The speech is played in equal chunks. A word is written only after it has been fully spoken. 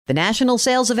The national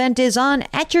sales event is on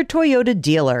at your Toyota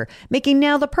dealer, making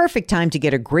now the perfect time to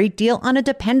get a great deal on a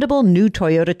dependable new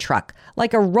Toyota truck,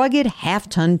 like a rugged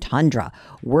half-ton Tundra.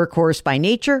 Workhorse by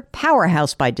nature,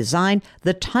 powerhouse by design,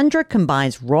 the Tundra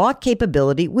combines raw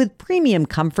capability with premium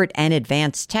comfort and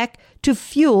advanced tech to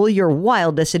fuel your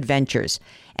wildest adventures.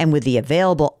 And with the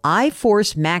available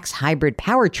iForce Max hybrid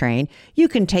powertrain, you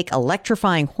can take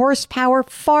electrifying horsepower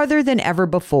farther than ever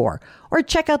before. Or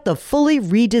check out the fully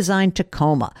redesigned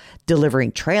Tacoma,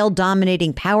 delivering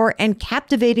trail-dominating power and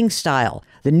captivating style.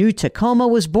 The new Tacoma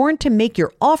was born to make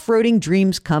your off-roading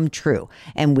dreams come true.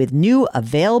 And with new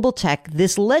available tech,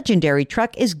 this legendary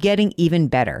truck is getting even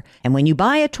better. And when you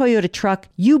buy a Toyota truck,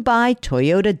 you buy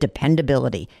Toyota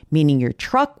dependability, meaning your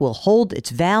truck will hold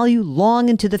its value long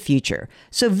into the future.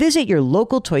 So visit your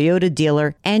local Toyota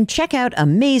dealer and check out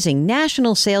amazing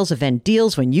national sales event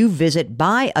deals when you visit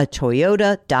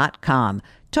buyatoyota.com.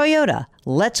 Toyota,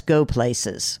 let's go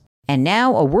places. And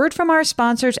now a word from our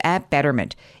sponsors at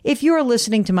Betterment. If you're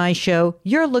listening to my show,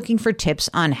 you're looking for tips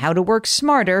on how to work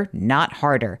smarter, not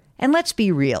harder. And let's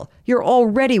be real, you're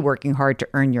already working hard to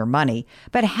earn your money,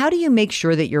 but how do you make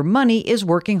sure that your money is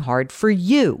working hard for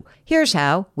you? Here's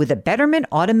how. With a Betterment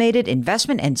automated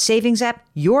investment and savings app,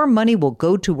 your money will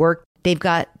go to work. They've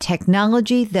got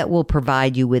technology that will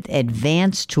provide you with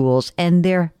advanced tools, and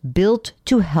they're built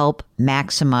to help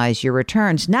maximize your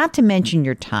returns, not to mention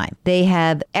your time. They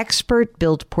have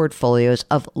expert-built portfolios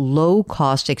of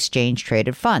low-cost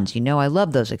exchange-traded funds. You know, I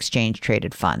love those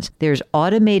exchange-traded funds. There's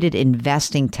automated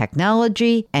investing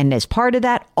technology, and as part of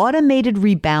that, automated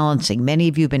rebalancing. Many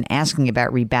of you have been asking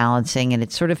about rebalancing, and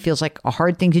it sort of feels like a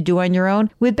hard thing to do on your own.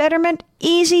 With Betterment,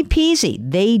 easy peasy.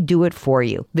 They do it for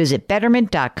you. Visit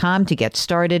Betterment.com to get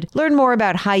started. Learn more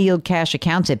about high-yield cash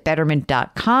accounts at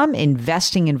Betterment.com.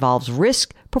 Investing involves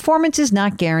risk. Performance is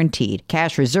not guaranteed.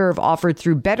 Cash reserve offered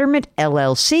through Betterment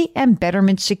LLC and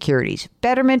Betterment Securities.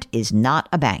 Betterment is not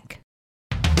a bank.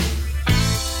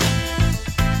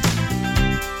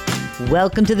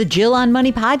 Welcome to the Jill on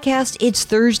Money podcast. It's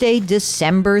Thursday,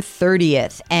 December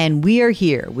 30th, and we are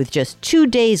here with just 2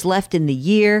 days left in the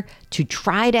year to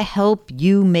try to help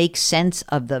you make sense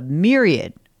of the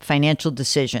myriad financial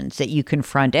decisions that you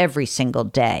confront every single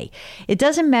day. It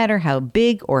doesn't matter how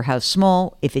big or how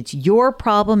small. If it's your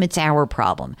problem, it's our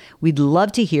problem. We'd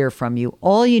love to hear from you.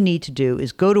 All you need to do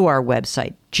is go to our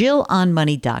website,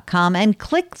 JillOnMoney.com, and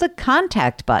click the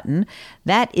contact button.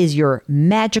 That is your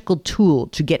magical tool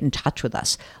to get in touch with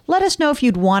us. Let us know if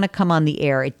you'd want to come on the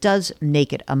air. It does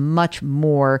make it a much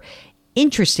more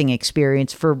interesting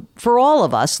experience for all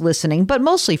of us listening, but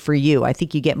mostly for you. I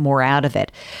think you get more out of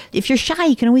it. If you're shy,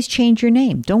 you can always change your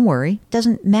name. Don't worry. It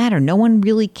doesn't matter. No one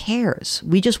really cares.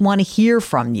 We just want to hear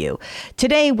from you.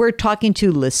 Today, we're talking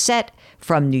to Lisette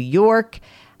from New York.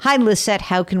 Hi, Lisette.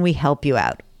 How can we help you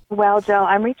out? Well, Jill,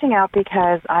 I'm reaching out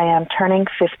because I am turning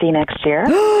 50 next year.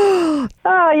 Oh,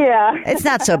 yeah. It's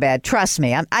not so bad. Trust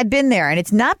me. I've been there, and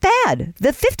it's not bad.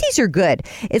 The 50s are good.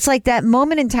 It's like that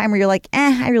moment in time where you're like,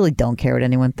 I really don't care what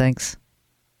anyone thinks.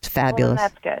 It's fabulous. Well,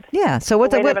 that's good. Yeah. So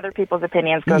what the weight of other people's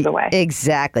opinions goes away.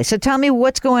 Exactly. So tell me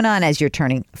what's going on as you're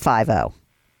turning 50.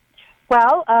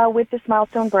 Well, with this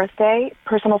milestone birthday,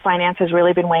 personal finance has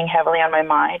really been weighing heavily on my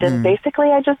mind. And basically,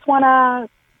 I just want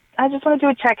to do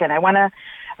a check-in. I want to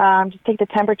just take the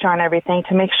temperature on everything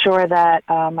to make sure that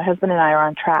my husband and I are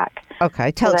on track.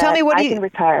 Okay. Tell me what I can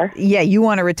retire. Yeah, you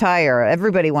want to retire.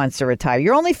 Everybody wants to retire.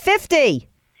 You're only 50.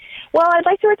 Well, I'd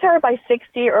like to retire by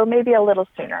 60 or maybe a little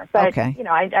sooner. But, okay. You know,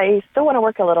 I still want to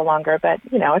work a little longer. But,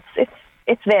 you know,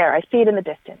 it's there. I see it in the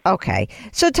distance. Okay.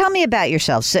 So tell me about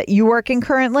yourself. So you working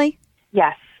currently?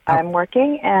 Yes, I'm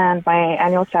working, and my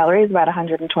annual salary is about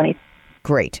 $120.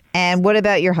 Great. And what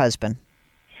about your husband?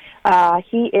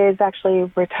 He is actually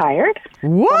retired.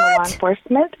 What? Former law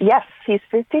enforcement. Yes, he's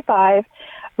 55,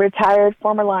 retired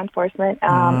former law enforcement,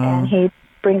 and he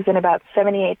brings in about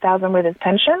 $78,000 with his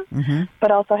pension,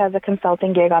 but also has a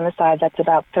consulting gig on the side that's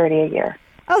about $30 a year.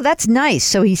 Oh, that's nice.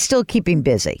 So he's still keeping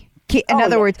busy. In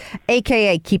other words,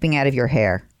 AKA keeping out of your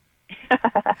hair.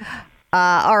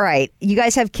 All right. You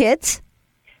guys have kids?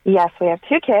 Yes, we have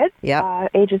 2 kids,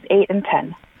 ages 8 and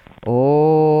 10.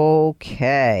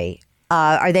 Okay.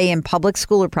 Are they in public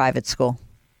school or private school?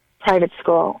 Private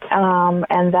school.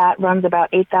 And that runs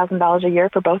about $8,000 a year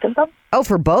for both of them. Oh,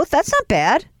 for both? That's not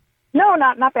bad. No,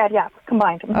 not bad. Yeah,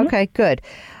 combined. Okay, good.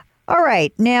 All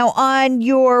right. Now, on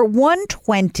your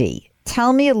 120,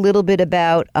 tell me a little bit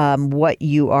about what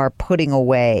you are putting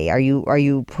away. Are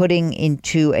you putting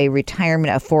into a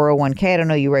retirement, a 401k? I don't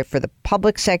know. You write for the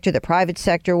public sector, the private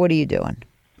sector. What are you doing?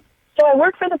 So I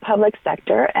work for the public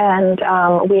sector, and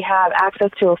we have access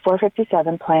to a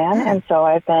 457 plan, and so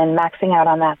I've been maxing out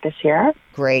on that this year.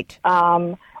 Great.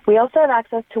 We also have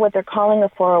access to what they're calling a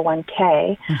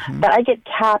 401k, but I get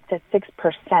capped at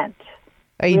 6%.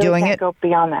 Are you doing it? Go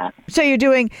beyond that. So you're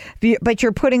doing, but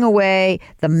you're putting away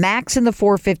the max in the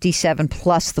 457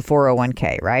 plus the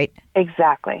 401k, right?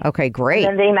 Exactly. Okay, great.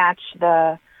 And then they match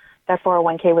that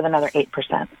 401k with another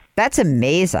 8%. That's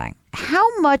amazing.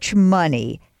 How much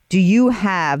money do you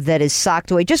have that is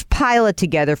socked away? Just pile it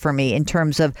together for me in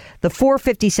terms of the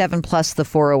 457 plus the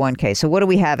 401k. So what do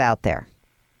we have out there?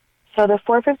 So the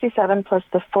 457 plus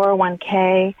the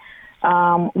 401k,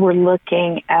 we're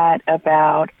looking at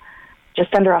about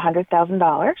just under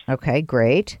 $100,000. Okay,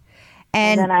 great.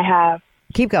 And then I have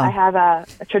keep going. I have a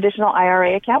traditional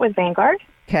IRA account with Vanguard.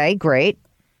 Okay, great.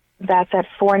 That's at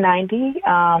 $490,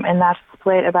 and that's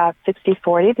split about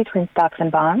 60-40 between stocks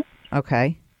and bonds.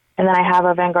 Okay. And then I have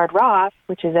a Vanguard Roth,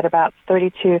 which is at about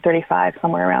 32-35,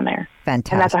 somewhere around there.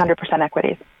 Fantastic. And that's 100%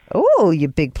 equities. Oh, you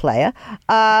big player.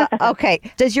 Okay.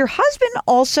 Does your husband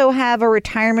also have a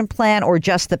retirement plan or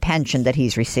just the pension that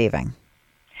he's receiving?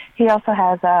 He also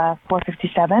has a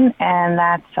 457, and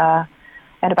that's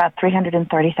at about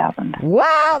 $330,000.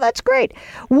 Wow, that's great.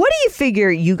 What do you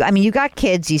figure you got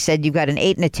kids, you said you've got an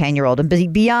 8 and a 10-year-old,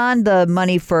 and beyond the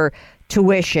money for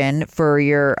tuition for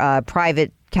your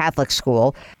private Catholic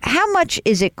school, how much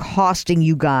is it costing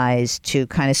you guys to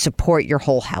kind of support your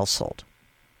whole household?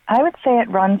 I would say it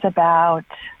runs about,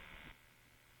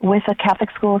 with the Catholic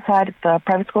school side, the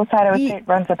private school side, I would say it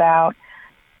runs about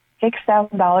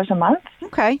 $6,000 a month.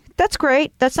 Okay, that's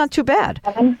great. That's not too bad.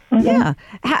 Mm-hmm. Yeah.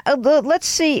 Let's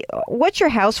see. What's your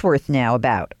house worth now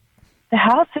about? The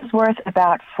house is worth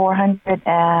about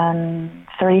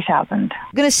 $430,000.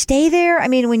 Going to stay there? I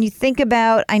mean, when you think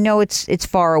about, I know it's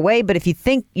far away, but if you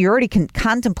think you're already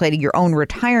contemplating your own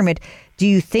retirement, do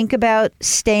you think about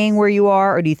staying where you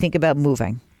are, or do you think about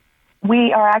moving?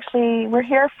 We're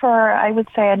here for, I would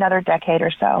say, another decade or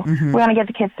so. Mm-hmm. We want to get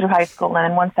the kids through high school, and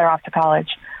then once they're off to college,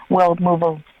 we'll move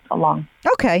along.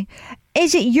 Okay.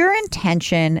 Is it your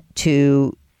intention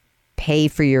to pay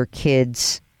for your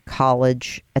kids'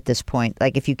 college at this point?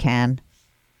 Like, if you can?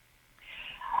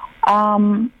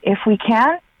 If we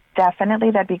can,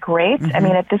 definitely, that'd be great. Mm-hmm. I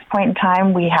mean, at this point in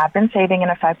time, we have been saving in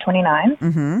a 529.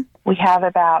 Mm-hmm. We have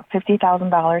about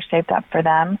 $50,000 saved up for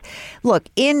them. Look,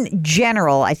 in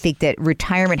general, I think that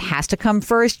retirement has to come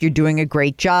first. You're doing a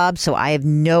great job, so I have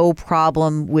no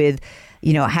problem with,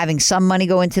 having some money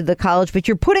go into the college, but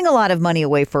you're putting a lot of money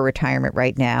away for retirement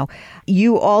right now.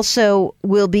 You also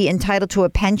will be entitled to a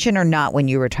pension or not when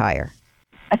you retire?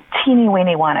 A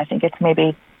teeny-weeny one. I think it's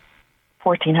maybe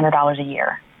 $1,400 a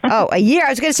year. Oh, a year. I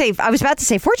was about to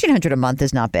say $1,400 a month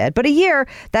is not bad, but a year,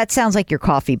 that sounds like your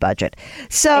coffee budget.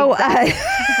 So, exactly.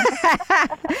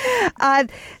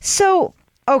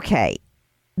 Okay.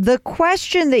 The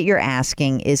question that you're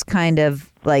asking is kind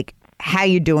of like how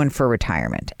you doing for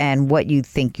retirement and what you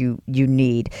think you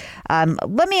need.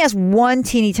 Let me ask one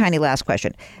teeny tiny last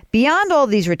question. Beyond all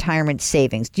these retirement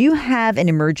savings, do you have an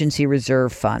emergency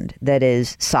reserve fund that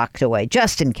is socked away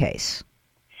just in case?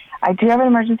 I do have an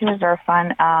emergency reserve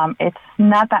fund. It's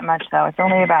not that much, though. It's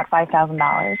only about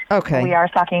 $5,000. Okay. We are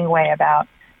stocking away about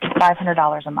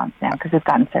 $500 a month now because we've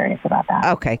gotten serious about that.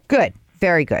 Okay, good.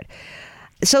 Very good.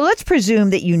 So let's presume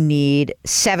that you need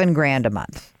 $7,000 a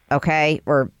month, okay?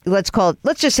 Or let's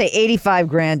just say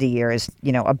 $85,000 a year is,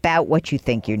 about what you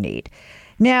think you need.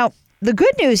 Now, the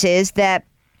good news is that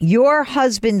your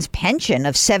husband's pension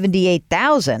of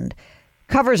 $78,000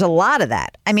 covers a lot of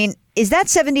that. I mean, is that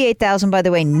 $78,000, by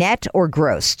the way, net or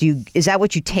gross? Is that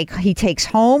what he takes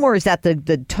home, or is that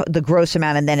the gross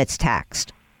amount and then it's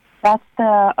taxed? That's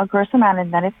a gross amount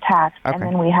and then it's taxed, okay. And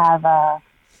then we have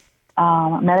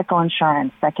medical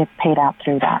insurance that gets paid out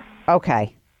through that.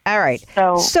 Okay. All right.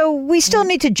 So we still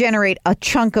need to generate a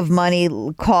chunk of money,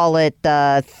 call it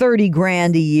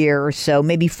 $30,000 a year or so,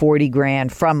 maybe $40,000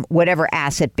 from whatever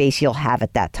asset base you'll have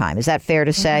at that time. Is that fair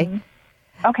to say? Mm-hmm.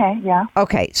 Okay, yeah.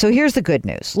 Okay, so here's the good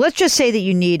news. Let's just say that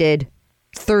you needed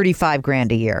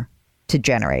 $35,000 a year to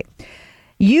generate.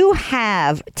 You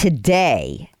have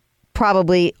today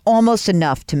probably almost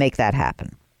enough to make that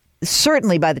happen.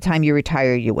 Certainly by the time you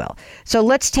retire, you will. So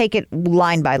let's take it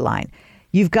line by line.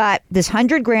 You've got this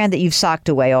 $100,000 that you've socked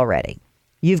away already.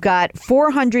 You've got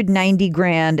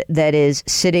 $490,000 that is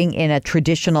sitting in a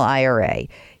traditional IRA.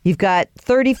 You've got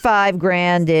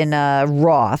 $35,000 in a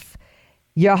Roth.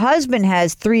 Your husband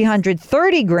has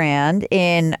 $330,000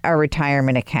 in a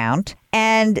retirement account,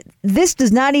 and this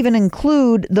does not even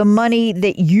include the money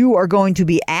that you are going to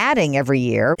be adding every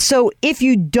year. So if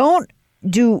you don't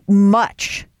do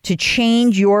much to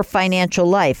change your financial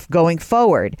life going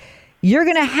forward, you're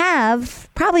going to have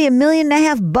probably $1.5 million,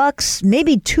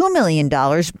 maybe $2 million.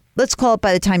 Let's call it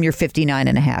by the time you're 59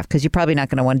 and a half, because you're probably not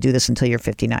going to want to do this until you're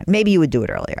 59. Maybe you would do it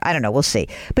earlier. I don't know. We'll see.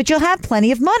 But you'll have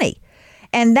plenty of money.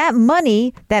 And that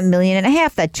money, that $1.5 million,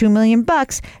 that $2 million,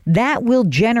 that will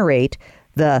generate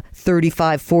the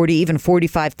 $35,000, $40,000, even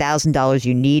 $45,000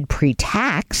 you need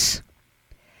pre-tax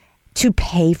to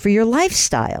pay for your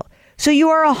lifestyle. So you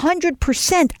are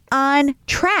 100% on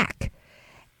track.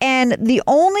 And the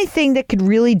only thing that could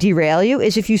really derail you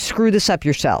is if you screw this up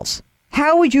yourselves.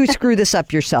 How would you screw this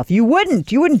up yourself? You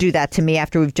wouldn't. You wouldn't do that to me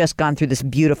after we've just gone through this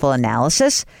beautiful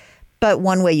analysis. But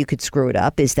one way you could screw it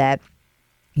up is that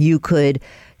you could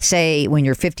say when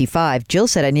you're 55, Jill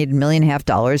said I need $1.5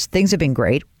 million. Things have been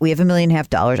great. We have $1.5 million.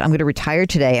 I'm going to retire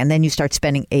today. And then you start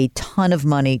spending a ton of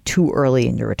money too early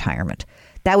in your retirement.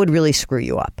 That would really screw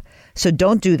you up. So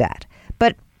don't do that.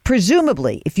 But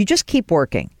presumably, if you just keep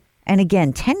working, and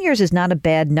again, 10 years is not a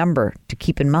bad number to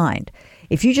keep in mind.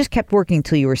 If you just kept working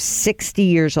until you were 60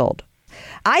 years old,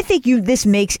 I think this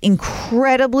makes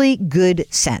incredibly good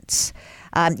sense.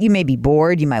 You may be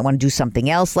bored. You might want to do something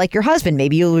else like your husband.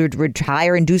 Maybe you'll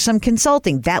retire and do some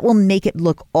consulting. That will make it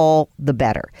look all the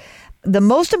better. The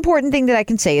most important thing that I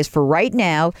can say is for right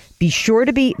now, be sure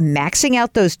to be maxing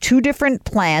out those 2 different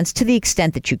plans to the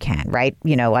extent that you can, right?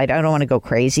 You know, I don't want to go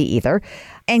crazy either.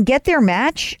 And get their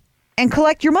match and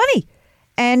collect your money.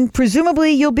 And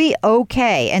presumably you'll be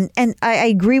okay. And I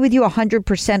agree with you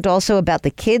 100% also about the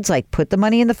kids. Like, put the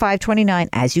money in the 529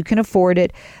 as you can afford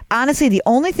it. Honestly, the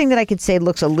only thing that I could say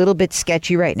looks a little bit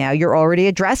sketchy right now, you're already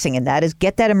addressing, and that is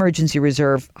get that emergency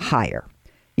reserve higher.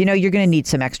 You know, you're going to need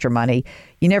some extra money.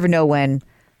 You never know when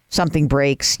something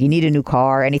breaks, you need a new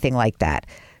car, anything like that.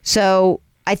 So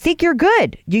I think you're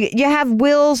good. You have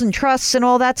wills and trusts and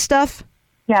all that stuff?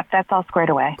 Yep, that's all squared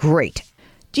away. Great.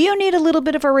 Do you need a little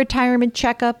bit of a retirement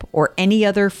checkup or any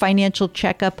other financial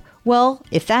checkup? Well,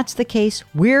 if that's the case,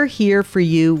 we're here for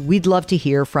you. We'd love to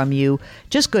hear from you.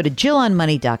 Just go to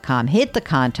JillOnMoney.com, hit the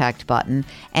contact button,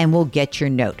 and we'll get your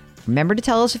note. Remember to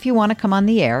tell us if you want to come on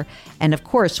the air. And of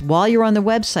course, while you're on the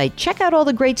website, check out all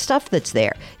the great stuff that's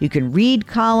there. You can read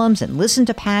columns and listen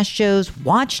to past shows,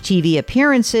 watch TV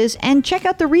appearances, and check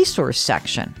out the resource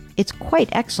section. It's quite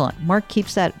excellent. Mark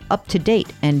keeps that up to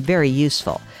date and very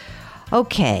useful.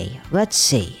 Okay, let's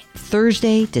see.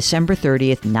 Thursday, December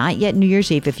 30th, not yet New Year's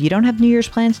Eve. If you don't have New Year's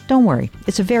plans, don't worry.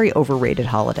 It's a very overrated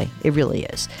holiday. It really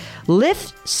is.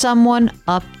 Lift someone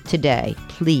up today,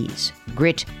 please.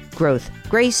 Grit, growth,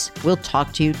 grace. We'll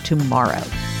talk to you tomorrow.